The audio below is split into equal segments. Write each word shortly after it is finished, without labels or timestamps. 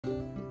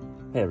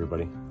Hey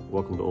everybody,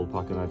 welcome to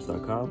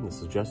oldpocketknives.com.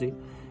 This is Jesse,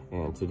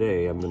 and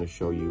today I'm going to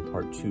show you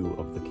part 2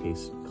 of the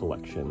case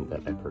collection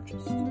that I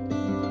purchased.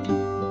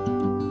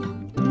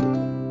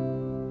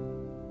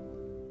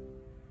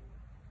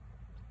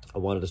 I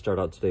wanted to start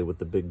out today with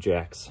the big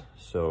jacks.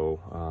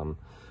 So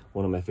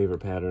one of my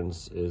favorite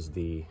patterns is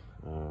the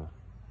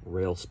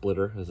rail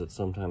splitter, as it's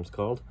sometimes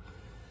called.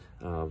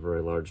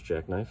 Very large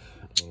jackknife,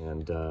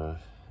 and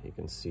you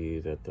can see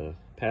that the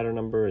pattern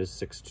number is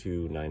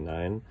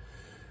 6299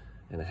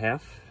 and a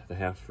half. The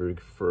half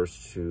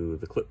refers to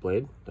the clip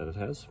blade that it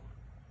has.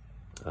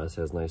 This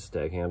has nice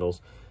stag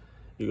handles.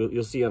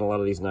 You'll see on a lot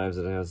of these knives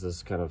that it has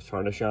this kind of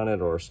tarnish on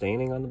it or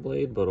staining on the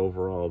blade, but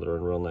overall they're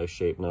in real nice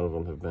shape. None of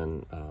them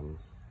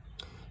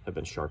have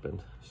been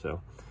sharpened. So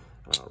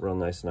real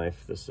nice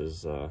knife. This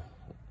is the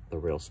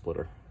rail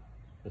splitter.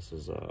 This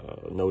is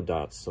no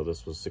dots, so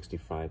this was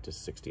 65 to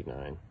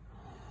 69.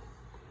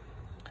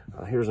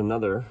 Here's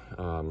another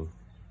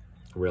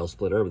rail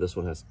splitter. This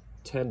one has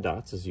 10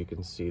 dots, as you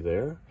can see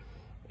there,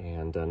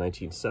 and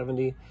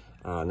 1970.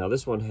 Now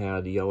this one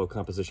had yellow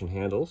composition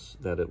handles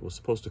that it was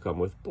supposed to come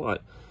with,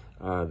 but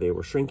they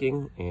were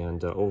shrinking,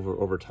 and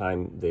over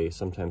time they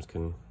sometimes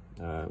can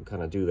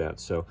kind of do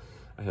that. So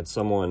I had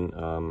someone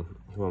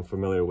who I'm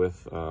familiar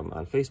with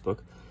on Facebook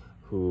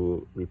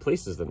who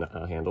replaces the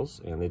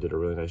handles, and they did a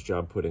really nice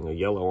job putting a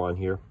yellow on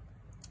here.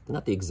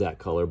 Not the exact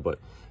color, but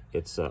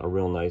it's a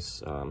real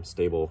nice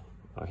stable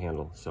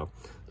handle. So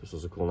this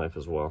was a cool knife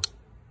as well.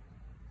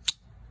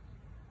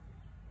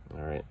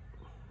 All right,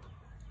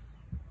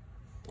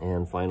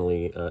 and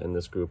finally in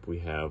this group we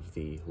have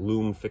the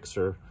Loom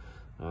fixer,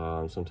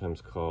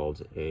 sometimes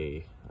called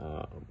a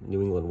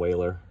New England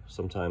whaler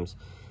sometimes,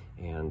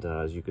 and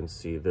as you can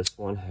see, this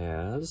one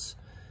has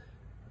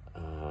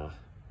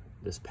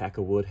this pack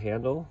of wood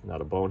handle,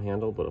 not a bone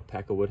handle, but a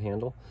pack of wood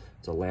handle.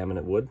 It's a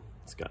laminate wood.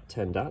 It's got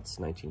 10 dots,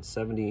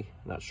 1970,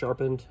 not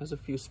sharpened, has a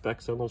few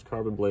specks on those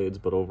carbon blades,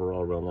 but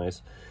overall real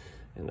nice.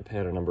 And the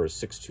pattern number is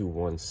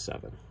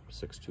 6217,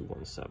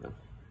 6217.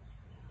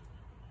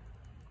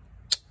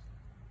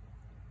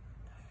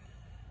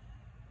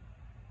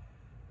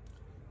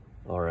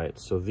 All right,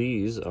 so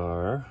these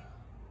are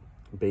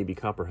baby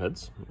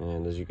Copperheads,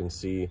 and as you can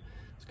see,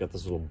 it's got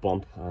this little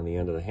bump on the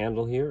end of the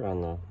handle here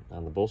on the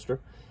bolster,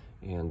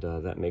 and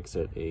that makes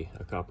it a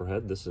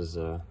Copperhead. This is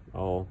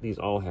these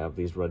all have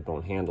these red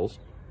bone handles,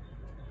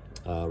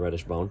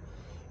 reddish bone,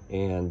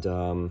 and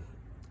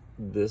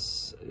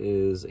this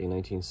is a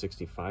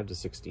 1965 to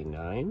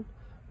 69,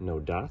 no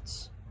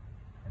dots,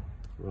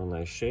 real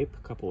nice shape,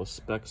 a couple of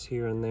specks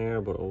here and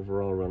there, but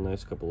overall real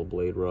nice, couple of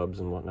blade rubs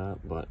and whatnot,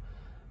 but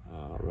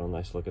real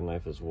nice looking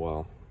knife as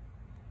well.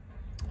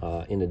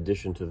 In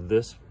addition to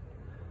this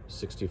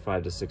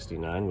 65 to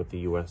 69 with the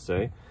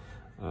USA,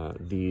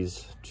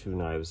 these two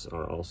knives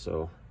are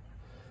also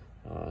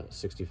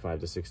 65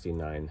 to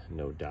 69,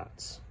 no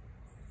dots.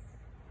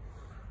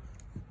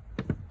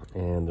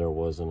 And there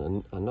was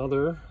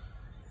another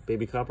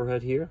baby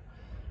Copperhead here,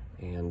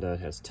 and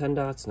it has 10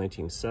 dots,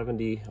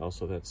 1970,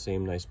 also that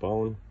same nice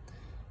bone.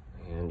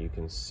 And you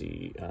can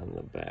see on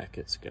the back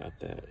it's got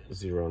that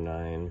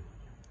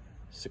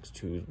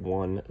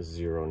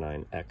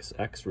 62109X.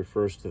 X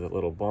refers to that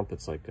little bump.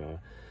 It's like a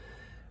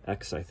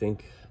X, I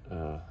think,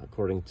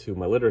 according to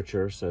my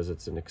literature, says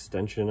it's an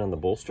extension on the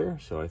bolster,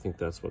 so I think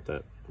that's what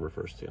that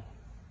refers to.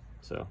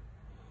 So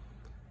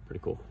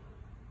pretty cool.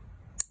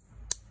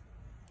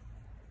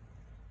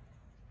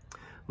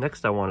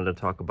 Next, I wanted to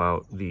talk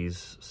about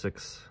these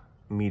 6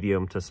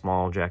 medium to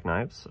small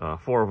jackknives.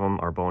 4 of them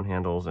are bone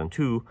handles, and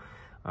 2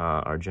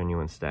 are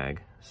genuine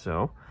stag.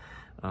 So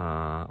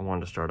I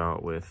wanted to start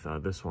out with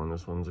this one.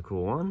 This one's a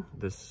cool one.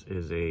 This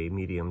is a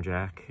medium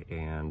jack,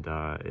 and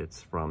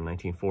it's from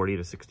 1940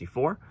 to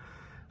 64.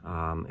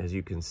 As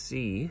you can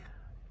see,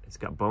 it's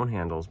got bone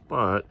handles,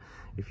 but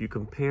if you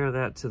compare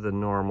that to the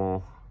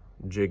normal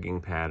jigging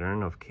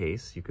pattern of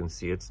case, you can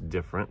see it's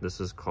different. This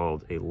is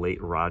called a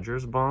late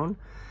Rogers bone,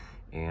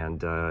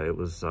 and it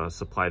was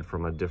supplied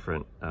from a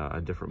different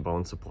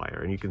bone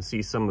supplier. And you can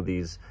see some of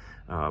these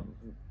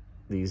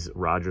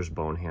Rogers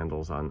bone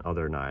handles on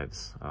other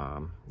knives.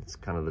 It's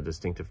kind of the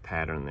distinctive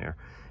pattern there.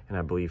 And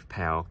I believe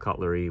PAL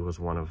Cutlery was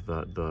one of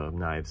the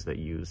knives that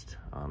used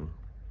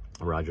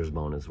Rogers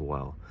bone as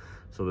well.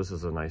 So this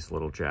is a nice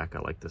little jack. I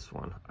like this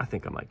one. I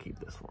think I might keep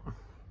this one.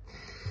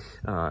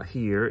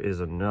 Here is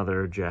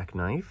another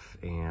jackknife,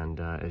 and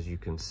as you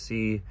can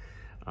see,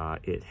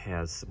 it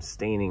has some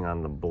staining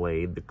on the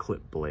blade, the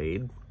clip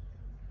blade.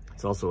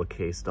 It's also a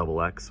case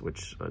XX,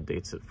 which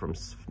dates it from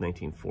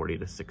 1940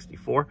 to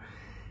 64.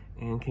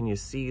 And can you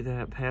see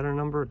that pattern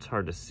number? It's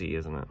hard to see,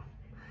 isn't it?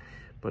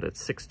 But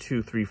it's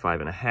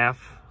 6235 and a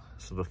half,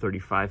 so the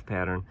 35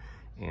 pattern.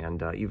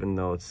 And even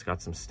though it's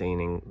got some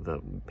staining,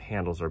 the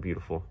handles are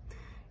beautiful.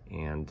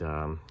 And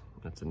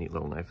that's a neat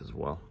little knife as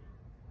well.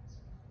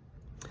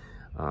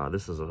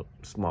 This is a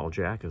small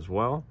jack as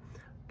well,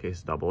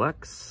 case XX,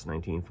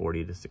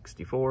 1940 to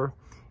 64.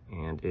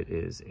 And it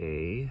is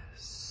a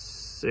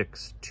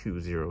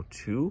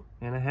 6202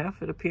 and a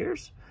half, it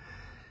appears.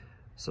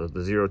 So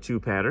the 02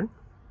 pattern.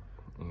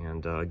 And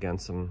And again,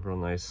 some real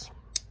nice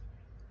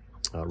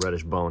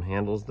reddish bone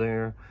handles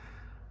there.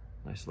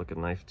 Nice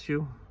looking knife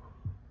too.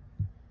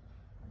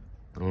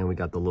 And we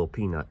got the little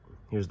peanut.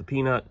 Here's the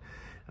peanut.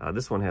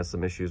 This one has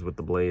some issues with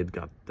the blade.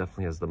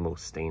 Definitely has the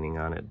most staining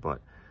on it,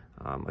 but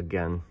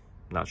again,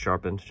 not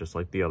sharpened, just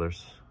like the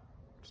others.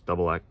 It's XX,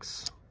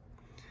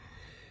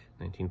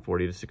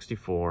 1940 to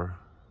 64.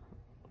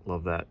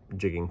 Love that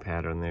jigging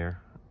pattern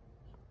there.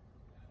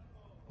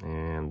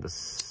 And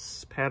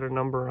this pattern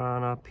number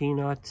on a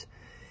peanut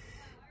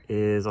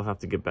is, I'll have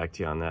to get back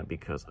to you on that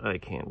because I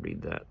can't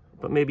read that,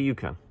 but maybe you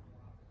can.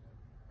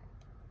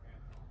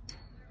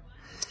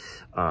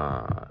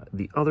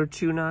 The other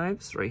two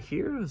knives right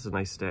here is a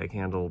nice stag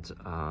handled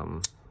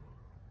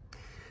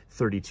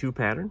 32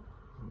 pattern,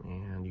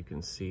 and you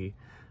can see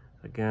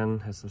again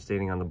has some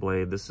staining on the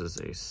blade. This is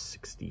a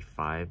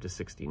 65 to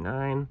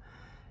 69,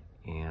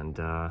 and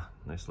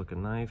nice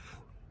looking knife.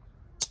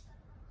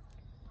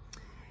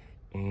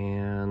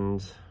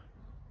 And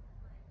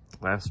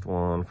last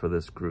one for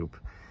this group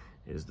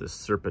is this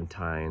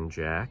serpentine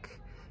jack,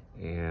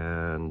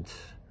 and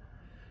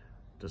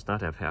does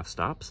not have half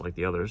stops like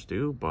the others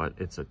do, but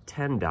it's a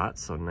 10 dot,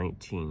 so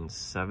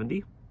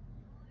 1970.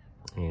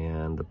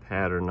 And the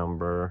pattern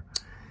number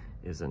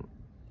is an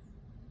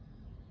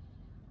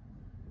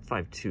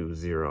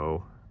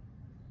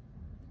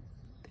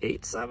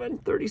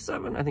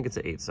 5208737. I think it's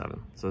an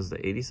 87. So it's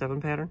the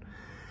 87 pattern.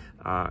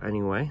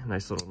 Anyway,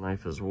 nice little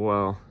knife as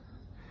well.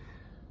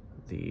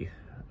 The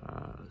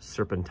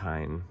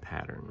serpentine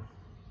pattern.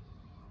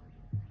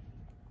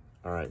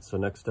 All right, so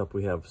next up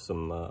we have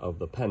some of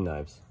the pen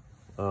knives.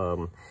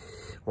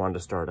 Wanted to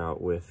start out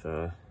with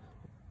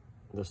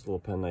this little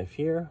pen knife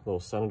here, little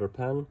Senator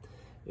pen.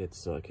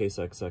 It's Case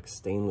XX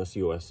Stainless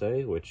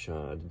USA, which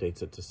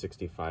dates it to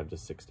 65 to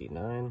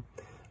 69.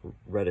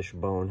 Reddish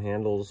bone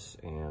handles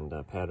and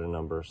pattern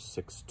number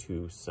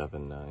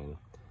 6279.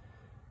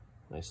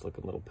 Nice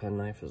looking little pen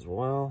knife as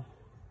well.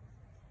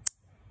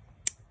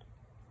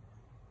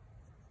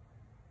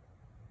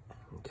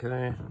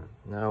 Okay,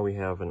 now we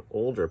have an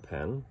older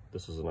pen.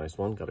 This is a nice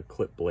one, got a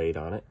clip blade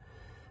on it.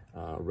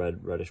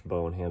 Reddish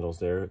bone handles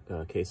there,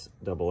 Case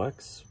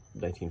XX,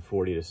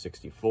 1940 to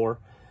 64.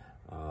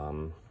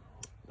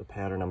 The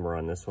pattern number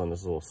on this one, this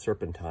is a little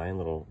serpentine,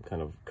 little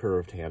kind of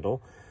curved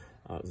handle,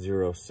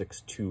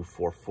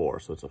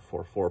 06244, so it's a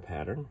 4/4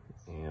 pattern.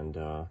 And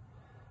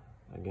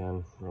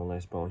again, real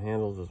nice bone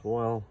handles as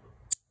well.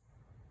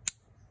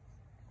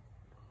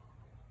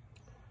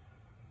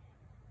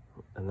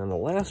 And then the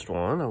last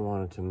one I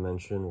wanted to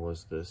mention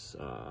was this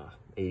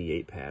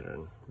 88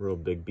 pattern, real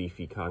big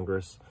beefy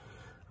Congress.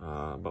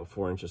 About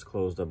 4 inches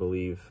closed, I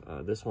believe.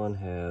 This one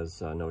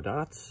has no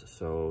dots,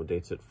 so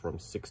dates it from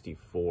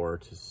 65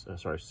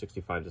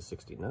 to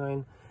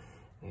 69,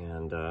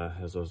 and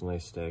has those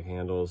nice stag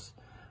handles.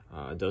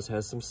 It does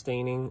have some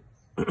staining,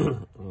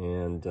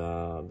 and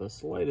the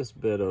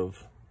slightest bit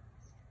of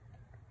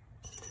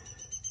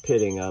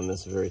pitting on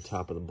this very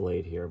top of the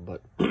blade here,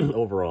 but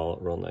overall,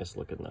 a real nice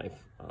looking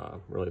knife.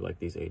 Really like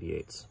these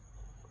 88s.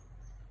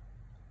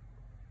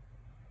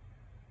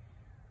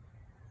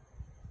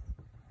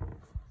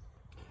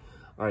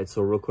 All right,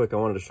 so real quick, I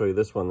wanted to show you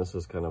this one. This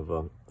is kind of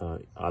a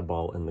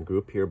oddball in the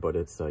group here, but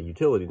it's a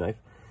utility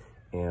knife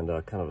and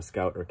kind of a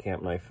scout or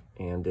camp knife,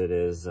 and it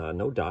is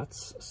no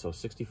dots, so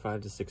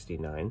 65 to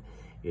 69.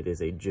 It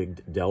is a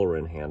jigged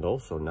Delrin handle,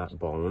 so not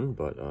bone,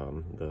 but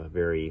the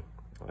very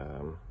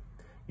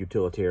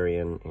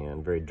utilitarian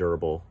and very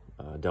durable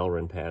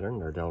Delrin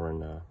pattern, or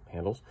Delrin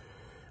handles.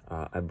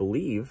 I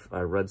believe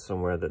I read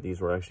somewhere that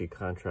these were actually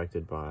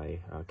contracted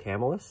by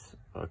Camillus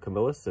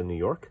in New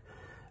York.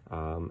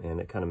 And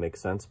it kind of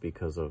makes sense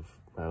because of,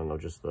 I don't know,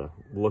 just the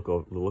look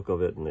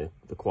of it and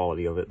the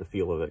quality of it, the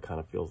feel of it kind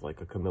of feels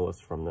like a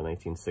Camillus from the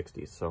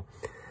 1960s. So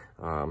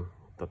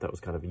thought that was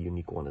kind of a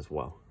unique one as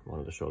well.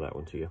 Wanted to show that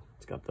one to you.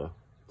 It's got the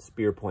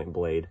spear point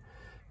blade,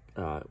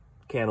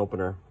 can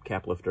opener,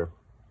 cap lifter,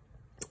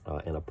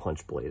 and a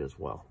punch blade as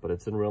well. But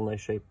it's in real nice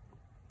shape.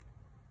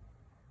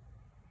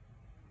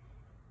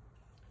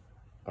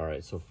 All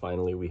right, so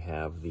finally we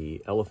have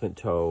the elephant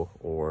toe,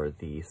 or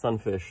the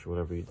sunfish,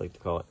 whatever you'd like to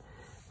call it.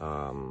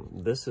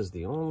 This is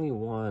the only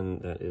one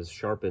that is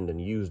sharpened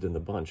and used in the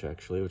bunch,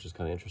 actually, which is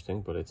kind of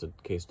interesting, but it's a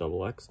Case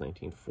XX,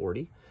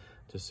 1940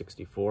 to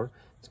 64.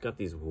 It's got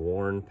these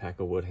worn pack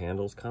of wood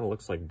handles, kind of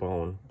looks like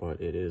bone, but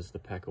it is the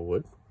pack of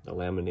wood, the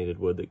laminated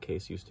wood that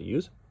Case used to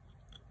use.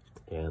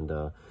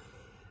 And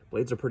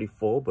blades are pretty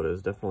full, but it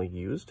is definitely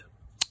used.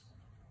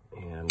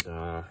 And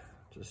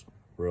just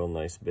real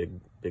nice,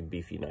 big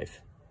beefy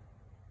knife.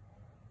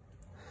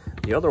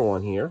 The other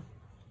one here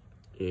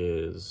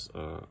is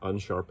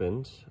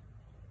unsharpened,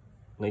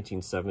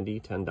 1970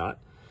 10 dot,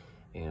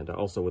 and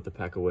also with the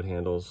pack of wood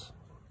handles.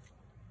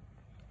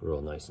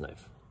 Real nice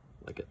knife,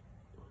 like it.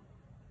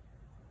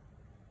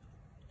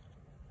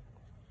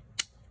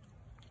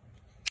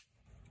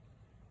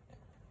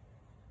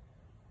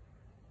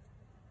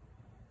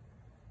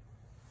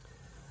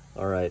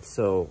 All right,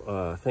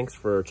 so thanks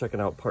for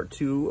checking out part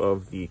 2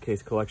 of the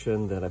case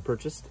collection that I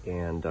purchased.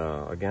 And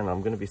again,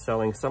 I'm going to be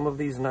selling some of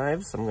these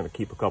knives. I'm going to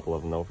keep a couple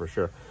of them though, for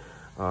sure.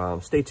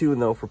 Stay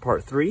tuned though for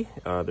part 3.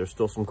 There's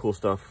still some cool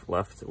stuff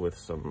left with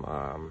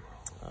some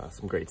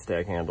great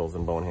stag handles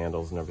and bone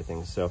handles and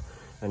everything. So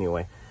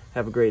anyway,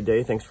 have a great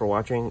day. Thanks for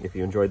watching. If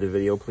you enjoyed the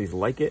video, please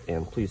like it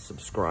and please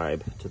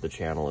subscribe to the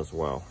channel as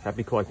well.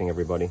 Happy collecting,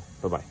 everybody.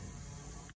 Bye-bye.